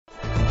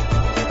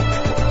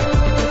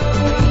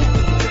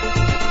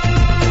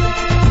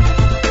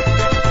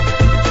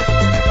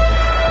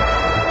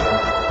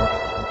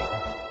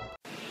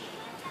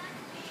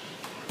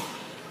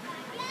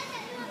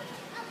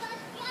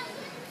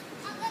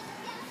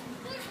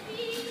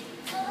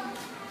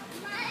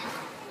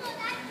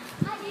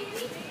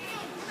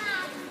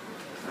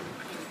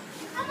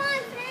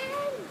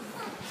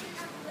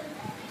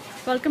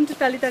Welcome to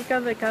Telly Tadka,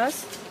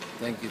 Vikas.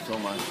 Thank you so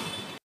much.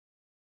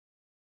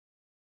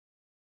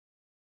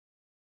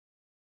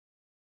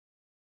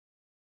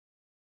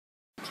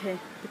 Okay,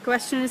 the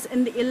question is,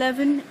 in the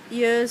 11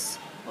 years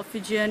of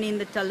your journey in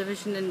the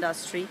television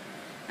industry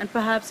and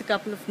perhaps a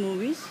couple of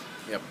movies,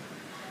 Yep.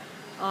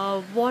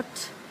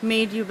 what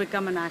made you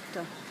become an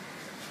actor?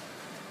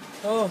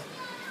 Oh,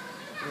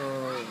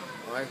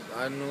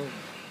 I know,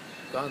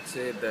 can't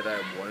say that I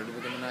wanted to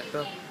become an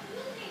actor.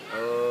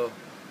 It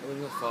was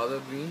my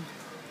father's dream,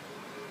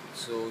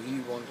 so he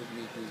wanted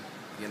me to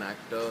be an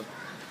actor.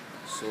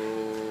 So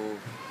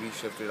we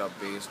shifted our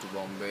base to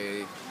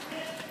Bombay.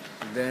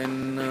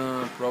 Then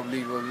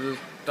probably it was a little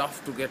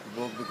tough to get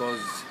work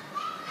because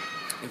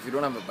if you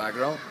don't have a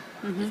background,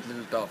 it's a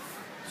little tough.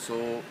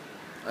 So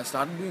I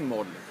started doing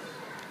modeling,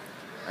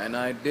 and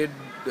I did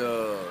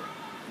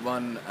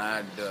one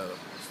ad.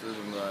 Still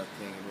remember, I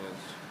think it was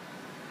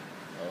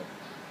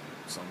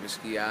some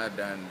whiskey ad,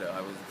 and I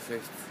was the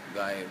fifth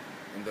guy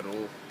in the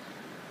row.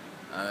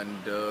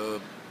 And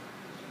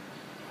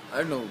I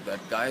don't know, that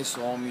guy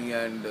saw me,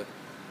 and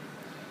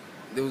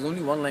there was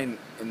only one line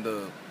in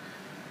the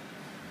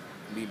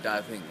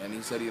entire thing, and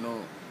he said,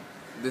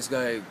 this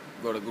guy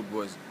got a good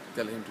voice,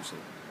 tell him to say.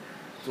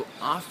 So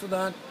after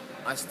that,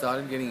 I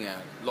started getting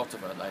lots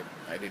of ads. Like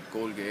I did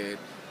Colgate.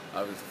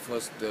 I was the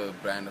first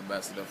brand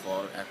ambassador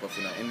for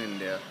Aquafina in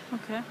India.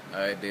 Okay.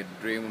 I did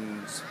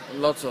Raymond's,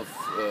 lots of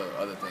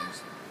other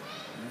things.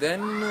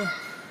 Then,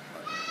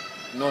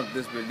 not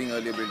this building,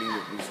 earlier building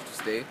that we used to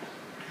stay.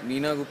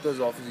 Neena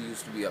Gupta's office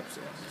used to be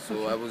upstairs.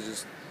 So I was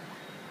just,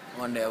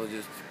 one day I was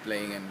just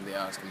playing, and they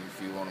asked me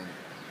if you want to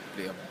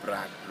play a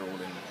brat role,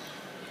 and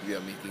we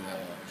are making a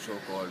show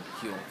called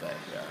Kyota.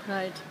 Yeah.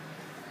 Right.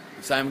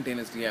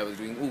 Simultaneously, I was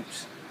doing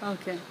Oops,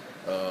 Okay.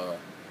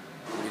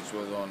 which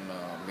was on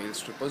male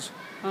strippers.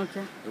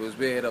 Okay. It was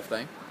way ahead of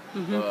time,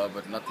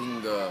 but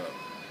nothing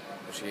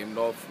ashamed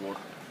of what,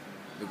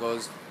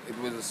 because it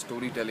was a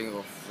storytelling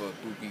of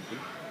two people,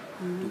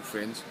 two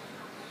friends.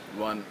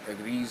 One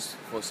agrees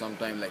for some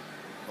time, like,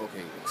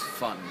 okay, it's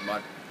fun,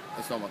 but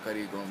it's not my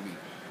career going to be.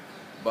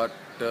 But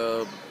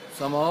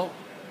somehow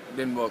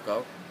didn't work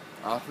out.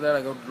 After that,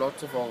 I got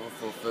lots of offers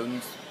for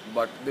films,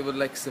 but they were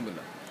like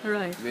similar,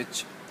 Right.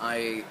 which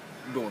I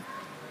don't,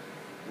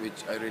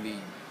 which I really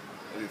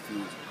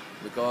refuse,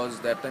 because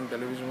that time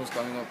television was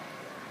coming up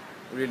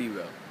really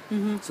well.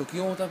 So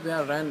Kyun Hota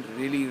Pyar ran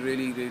really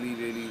nice,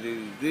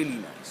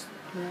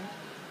 Right.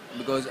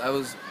 because I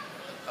was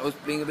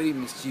playing a very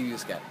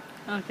mischievous cat.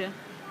 Okay.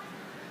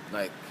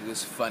 Like, he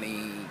was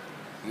funny,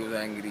 he was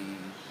angry,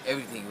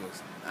 everything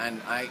was,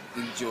 and I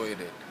enjoyed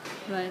it.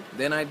 Right.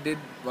 Then I did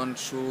one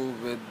show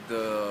with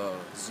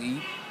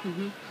Z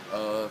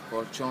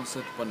called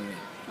Chaunsat Panni.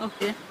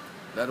 Okay.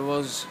 That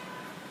was,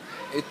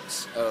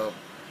 it's,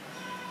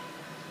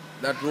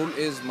 that role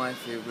is my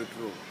favorite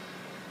role.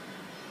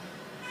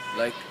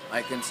 Like,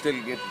 I can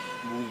still get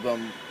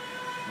goosebumps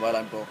while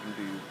I'm talking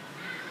to you,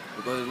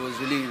 because it was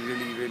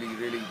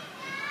really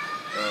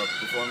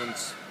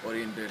performance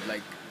oriented.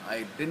 Like,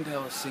 I didn't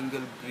have a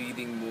single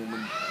breathing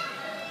moment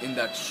in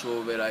that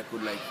show where I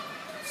could like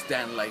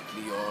stand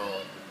lightly,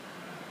 or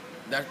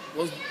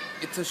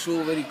it's a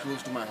show very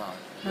close to my heart,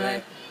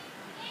 Right.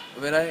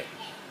 where I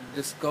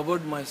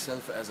discovered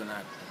myself as an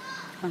actor.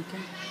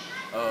 Okay.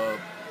 Uh,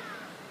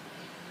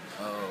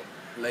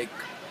 like,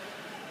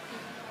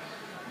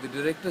 the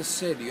director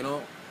said,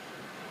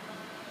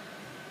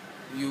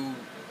 you,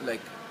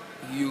 like,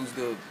 he used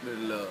a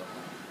little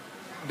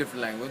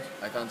different language,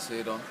 I can't say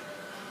it on.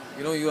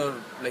 You are,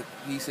 like,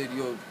 he said,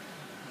 you're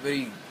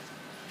very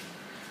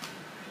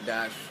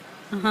dash.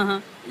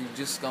 You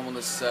just come on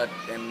the set,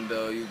 and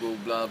you go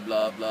blah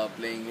blah blah,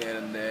 playing here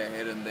and there,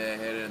 here and there,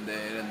 here and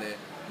there, here and there.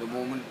 The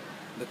moment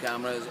the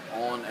camera is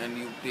on, and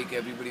you take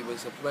everybody by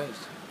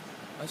surprise.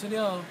 I said,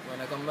 yeah,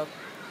 when I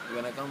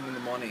come in the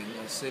morning,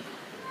 I sit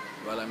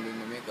while I'm doing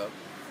my makeup,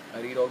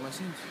 I read all my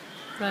scenes.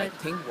 I Right.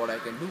 think what I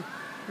can do.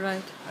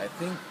 Right. I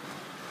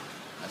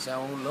say I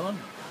want to learn,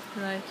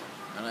 Right.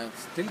 and I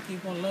still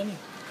keep on learning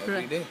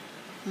every Correct. day.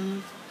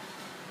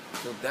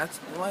 So that's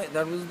why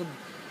that was the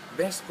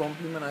best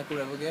compliment I could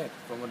ever get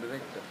from a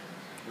director.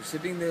 Who's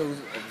sitting there, who's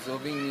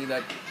observing me,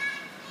 that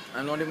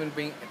I'm not even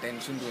paying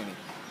attention to anything.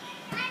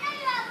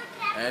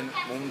 And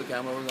when the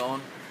camera was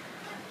on,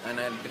 and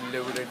I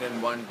delivered it in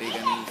one take,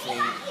 and he's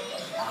saying,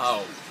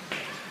 how?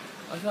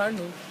 I said, I don't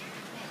know.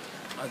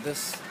 I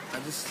just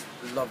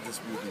love this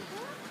movie.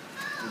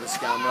 This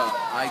camera,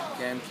 I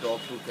can talk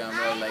to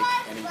camera like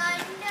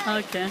anything.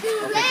 Okay.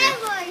 Okay.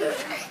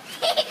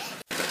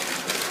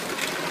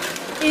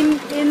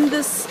 In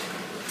this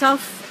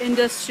tough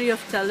industry of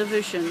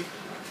television,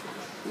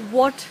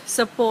 what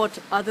support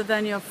other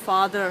than your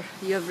father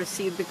you have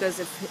received? Because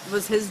it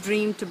was his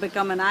dream to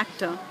become an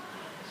actor.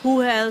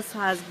 Who else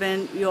has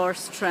been your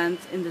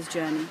strength in this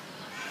journey?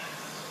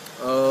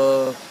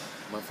 My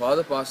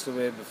father passed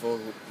away before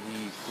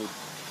he could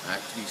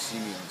actually see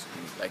me on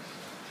screen. Like,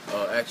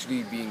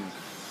 actually being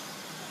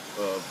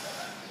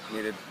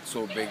made it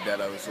so big that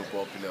I was so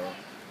popular.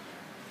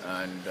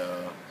 And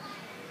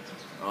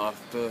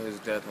after his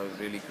death, I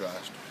really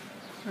crashed.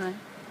 Right.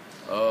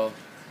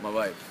 My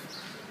wife,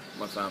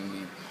 my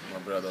family, my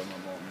brother, my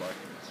mom, but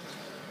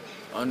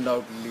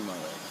undoubtedly my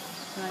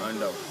wife. Right.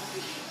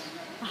 Undoubtedly.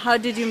 How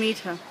did you meet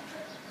her?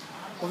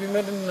 Well, we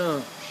met in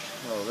a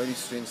very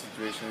strange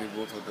situation. We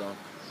both were drunk,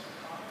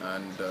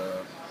 and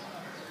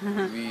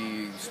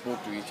we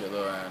spoke to each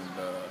other. And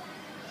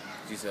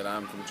she said,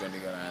 "I'm from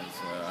Chandigarh," and I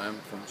said, "I'm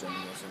from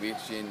Chandigarh." So we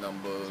exchanged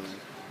numbers.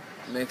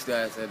 Next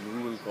day, I said,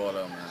 "Who will call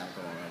her, man?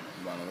 Come on,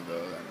 one of the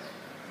girl."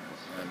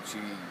 And she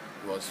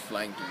was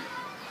flying to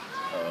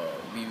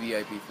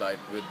VVIP flight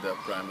with the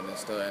Prime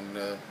Minister, and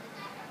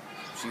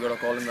she got a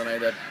call in the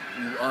night that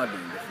you are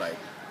doing the flight.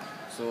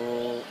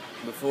 So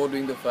before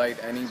doing the flight,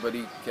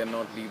 anybody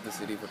cannot leave the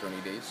city for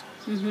 20 days.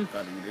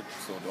 Can't read it,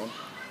 so don't.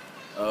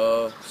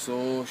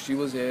 So she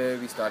was here,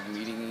 we started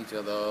meeting each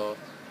other.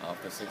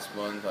 After 6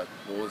 months, I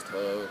proposed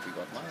her, we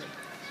got married.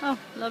 Oh,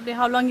 lovely.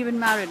 How long you been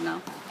married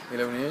now?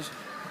 11 years?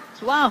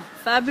 Wow,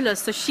 fabulous.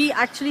 So she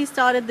actually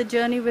started the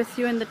journey with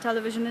you in the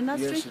television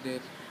industry? Yes, she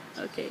did.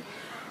 Okay.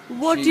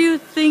 What do you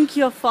think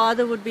your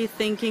father would be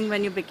thinking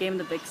when you became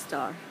the big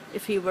star,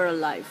 if he were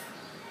alive?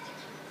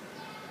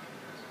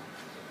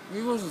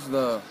 He was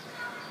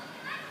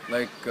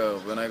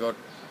when I got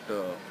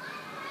the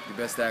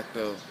best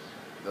actor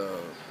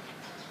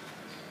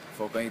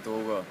for Kahin To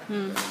Hoga,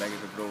 the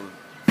negative role.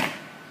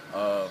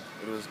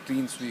 It was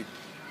clean sweep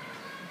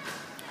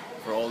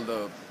for all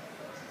the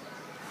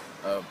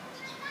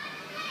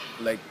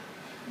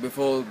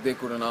before they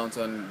could announce,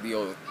 and the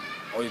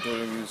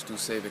auditorium used to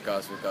say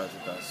Vikas, Vikas,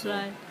 Vikas. So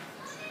Right.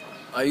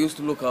 I used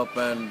to look up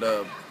and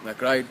I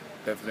cried.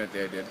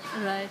 Definitely I did.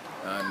 Right.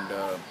 And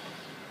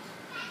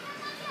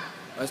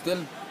I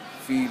still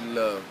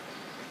feel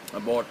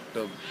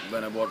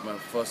when I bought my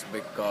first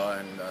big car,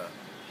 and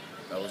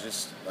I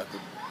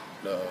could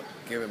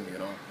give him,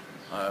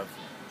 I have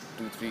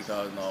 2-3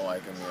 cars now. I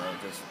can,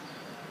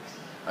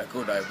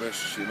 I wish,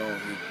 he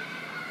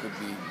could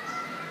be,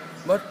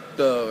 but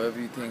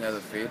everything has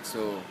a fate.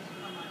 So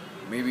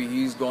maybe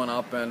he's gone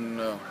up and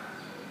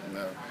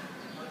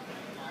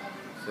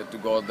said to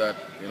God that,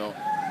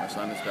 my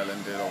son is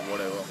talented or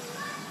whatever.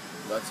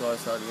 That's how I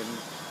started getting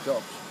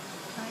jobs.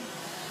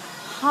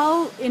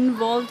 How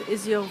involved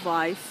is your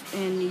wife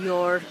in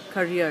your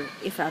career,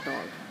 if at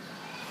all?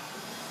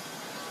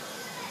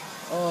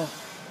 Oh,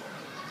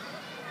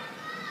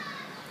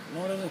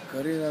 not as a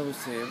career, I would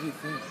say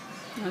everything.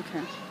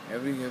 Okay.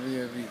 Every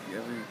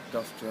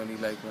tough journey,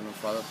 like when my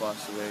father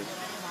passed away,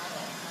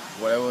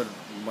 whatever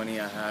money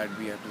I had,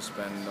 we had to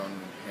spend on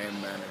him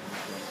and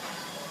everything.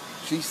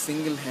 She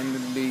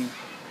single-handedly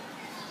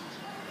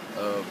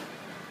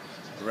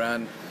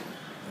ran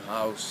the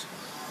house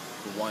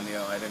for 1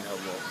 year. I didn't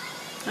have work.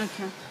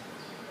 Okay.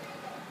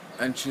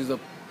 And she's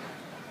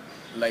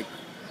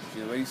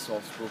very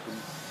soft-spoken.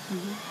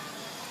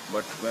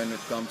 But when it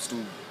comes to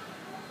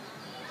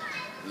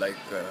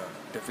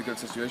difficult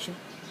situation,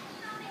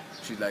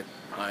 she's like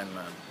Iron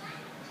Man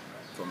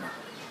for me.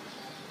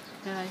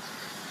 Right.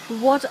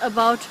 What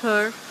about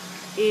her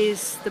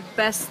is the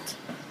best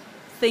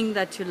thing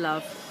that you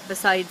love,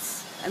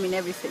 besides,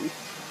 everything?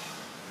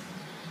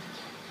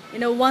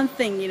 One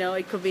thing,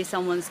 it could be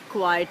someone's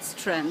quiet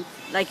strength.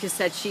 Like you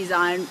said, she's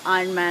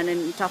Iron Man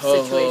in tough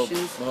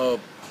situations.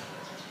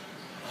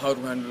 How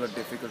to handle a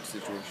difficult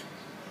situation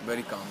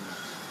very calmly,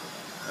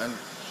 and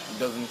it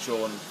doesn't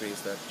show on her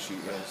face that she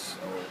is,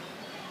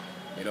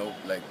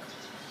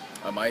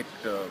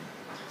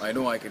 I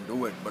know I can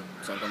do it, but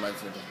sometimes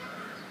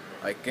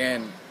I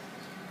can.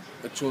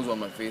 It shows on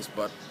my face,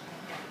 but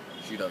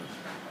she doesn't.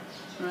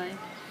 Right.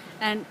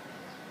 And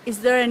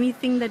is there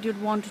anything that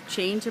you'd want to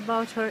change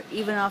about her,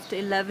 even after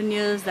 11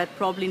 years, that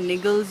probably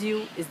niggles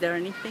you? Is there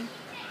anything?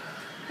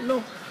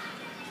 No.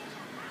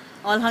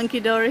 All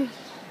hunky-dory?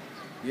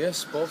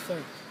 Yes,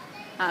 perfect.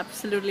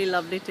 Absolutely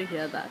lovely to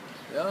hear that.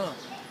 Yeah,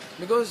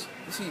 because,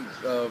 you see,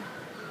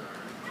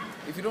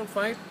 if you don't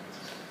fight,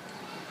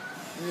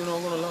 you're not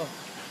going to love.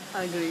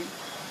 Agreed.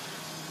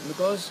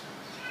 Because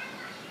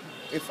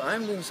if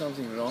I'm doing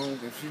something wrong,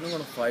 if she's not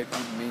going to fight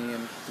with me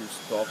and to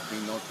stop me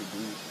not to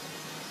do,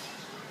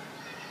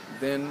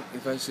 then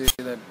if I say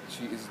that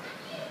she is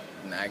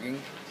nagging,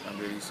 I'm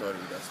really sorry,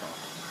 that's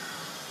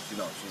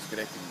not. She's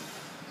correcting me.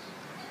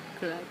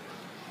 Correct.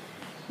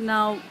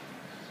 Now,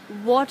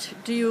 what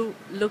do you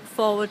look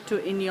forward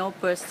to in your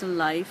personal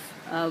life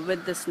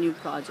with this new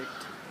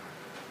project?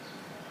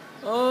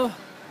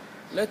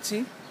 Let's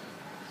see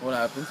what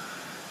happens.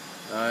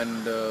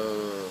 And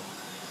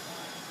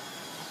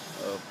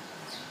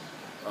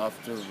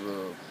after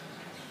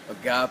a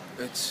gap,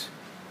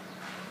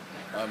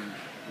 I'm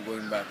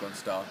going back on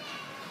Star.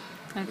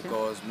 Okay.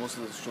 Because most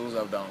of the shows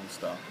I've done on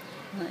Star.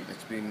 Right.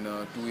 It's been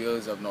 2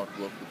 years I've not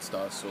worked with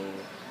Star, so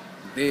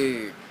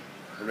they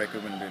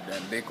recommended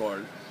and they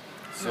called.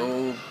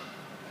 So,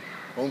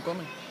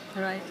 homecoming.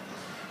 Right.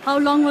 How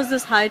long was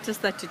this hiatus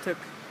that you took?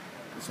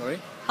 Sorry?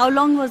 How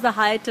long was the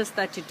hiatus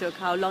that you took?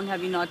 How long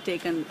have you not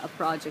taken a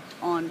project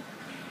on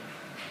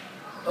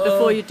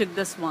before you took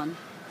this one?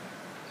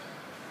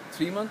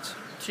 3 months.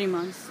 3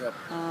 months. Yep.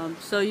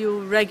 So you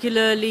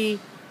regularly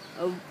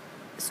uh,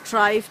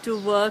 strive to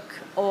work,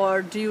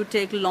 or do you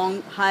take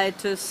long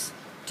hiatus?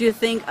 Do you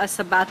think a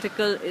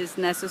sabbatical is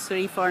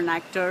necessary for an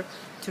actor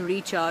to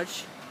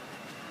recharge?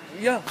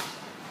 Yeah.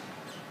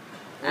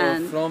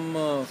 And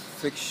From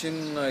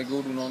fiction, I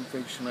go to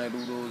non-fiction. I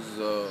do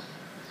those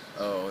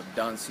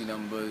dancey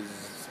numbers,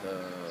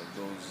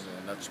 those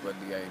Nach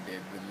Badi I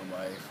did with my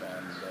wife,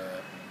 and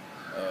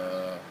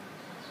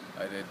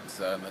I did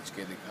Nach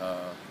Ke Dikha.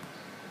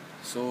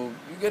 So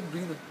you get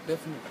breather,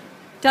 definitely.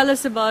 tell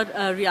us about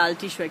a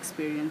reality show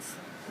experience,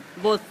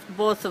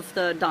 both of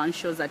the dance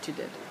shows that you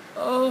did.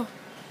 Uh,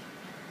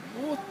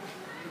 both.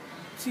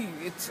 See,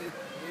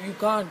 you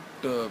can't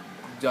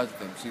judge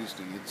them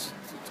seriously. It's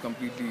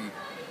completely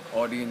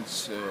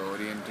audience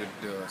oriented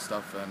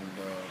stuff, and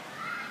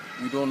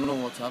you don't know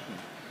what's happening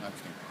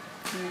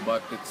actually.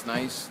 But it's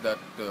nice that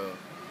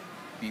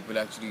people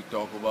actually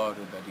talk about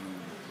it. That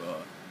you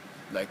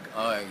like.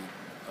 I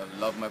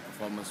love my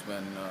performance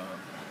when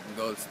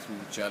girls threw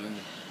challenge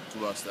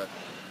to us that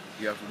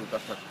you have to do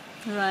Kathak,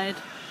 Right.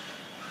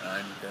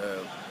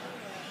 and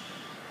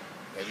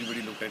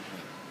everybody looked at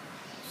me.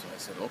 So I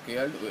said, okay,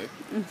 I'll do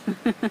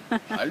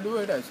it. I'll do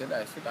it. I said,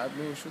 I have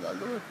no issue, I'll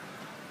do it.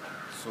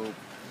 So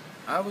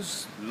I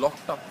was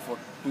locked up for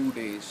 2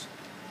 days.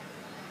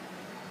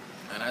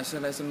 And I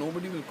said,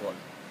 nobody will call.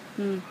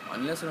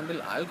 Unless and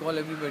until I'll call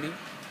everybody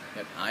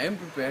that I am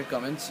prepared,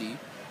 come and see,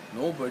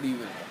 nobody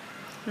will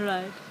come.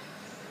 Right.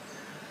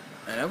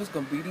 And I was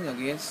competing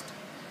against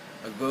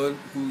a girl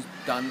who's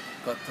done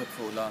Kathak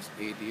for the last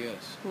 8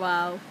 years.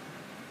 Wow.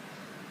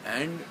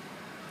 And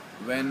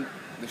when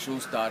the show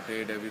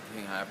started,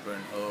 everything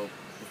happened. Her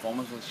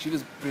performance she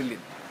was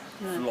brilliant,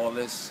 Right.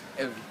 flawless,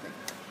 everything.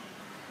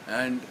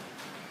 And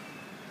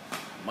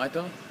my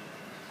turn,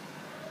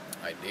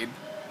 I did.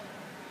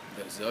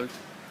 The result,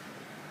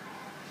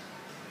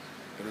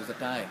 it was a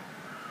tie.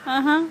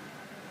 Uh-huh.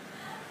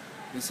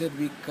 They said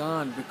we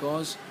can't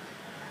because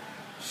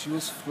she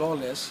was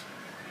flawless,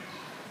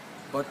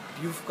 but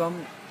you've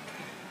come.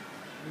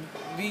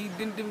 We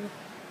didn't even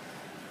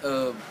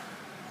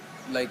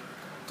like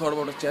thought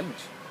about a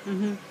challenge.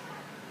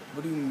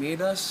 But you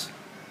made us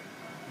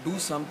do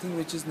something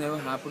which has never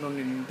happened on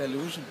Indian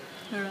television.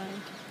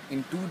 Right.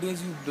 In 2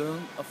 days, you've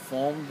done a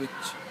form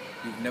which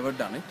you've never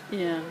done it.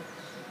 Yeah.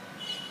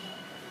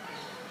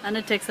 And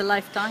it takes a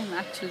lifetime,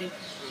 actually.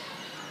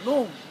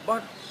 No,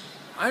 but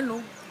I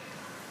know.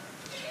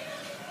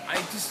 I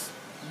just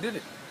did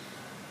it.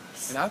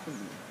 It happened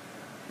to me.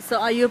 So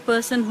are you a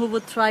person who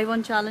would thrive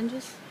on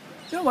challenges?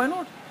 Yeah, why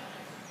not?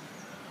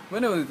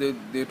 Whenever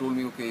they told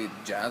me, okay,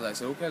 jazz, I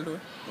said, okay, I'll do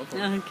it. No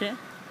problem. Okay.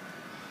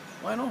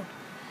 Why not?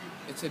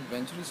 It's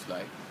adventurous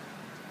life.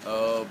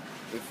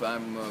 If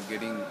I'm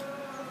getting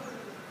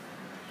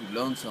to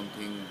learn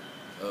something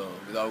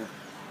without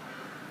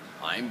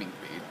I'm being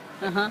paid,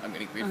 I'm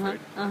getting paid for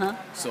it.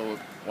 So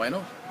why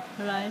not?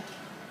 Right.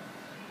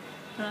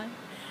 Right.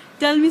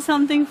 Tell me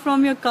something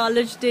from your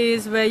college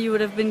days where you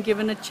would have been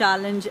given a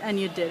challenge and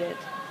you did it.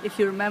 If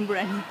you remember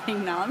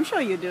anything now, I'm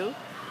sure you do.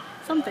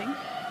 Something.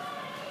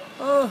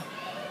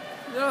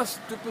 There are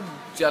stupid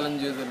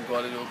challenges in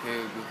college. Okay,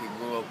 you can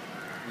go up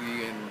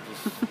free and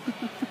just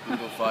do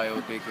the fire,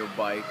 or take your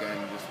bike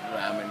and just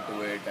ram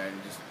into it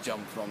and just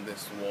jump from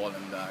this wall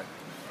and that.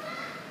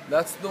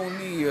 That's the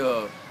only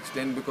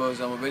stint because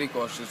I'm a very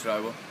cautious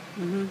driver.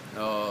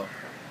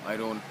 I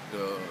don't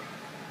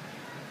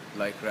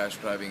like crash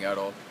driving at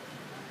all.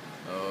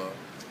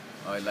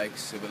 I like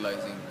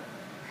civilizing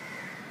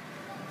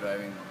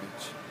driving,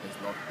 which is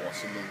not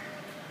possible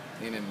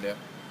in India,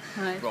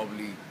 Right.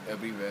 probably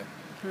everywhere.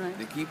 Right.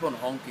 They keep on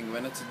honking.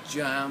 When it's a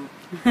jam,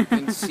 you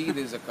can see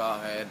there's a car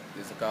ahead,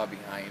 there's a car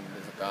behind,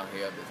 there's a car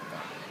here, there's a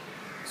car.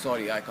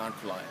 Sorry, I can't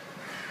fly.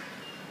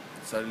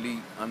 Suddenly,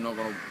 I'm not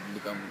going to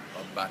become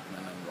a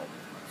Batman and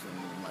Robin.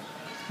 Suddenly, my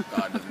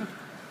car doesn't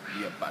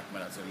be a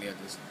Batman, and suddenly I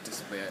just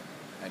disappear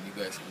and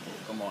you guys can go,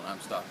 come on, I'm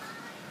stuck.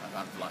 I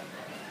can't fly.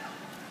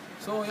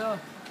 So, yeah,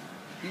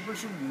 people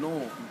should know,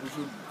 people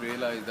should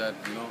realize that,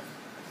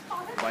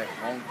 by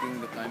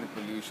honking the kind of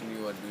pollution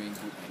you are doing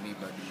to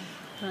anybody,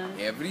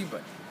 Right.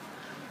 everybody,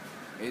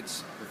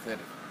 it's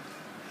pathetic.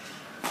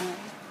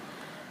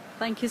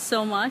 Thank you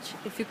so much.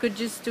 If you could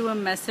just do a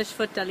message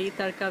for Telly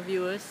Tadka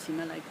viewers,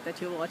 like that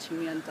you're watching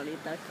me on Telly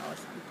Tadka or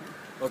something.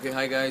 Okay,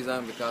 hi guys,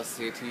 I'm Vikas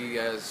Sethi.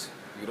 As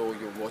you know,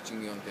 you're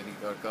watching me on Telly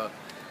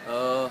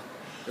Tadka.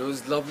 It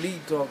was lovely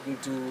talking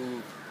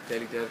to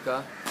Telly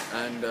Tadka,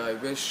 and I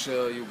wish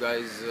you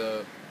guys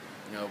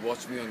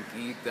watch me on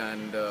Geet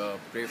and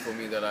pray for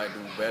me that I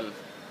do well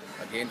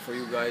again for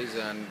you guys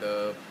and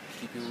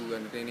keep you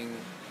entertaining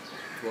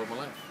throughout my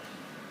life.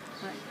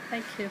 Right.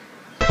 Thank you.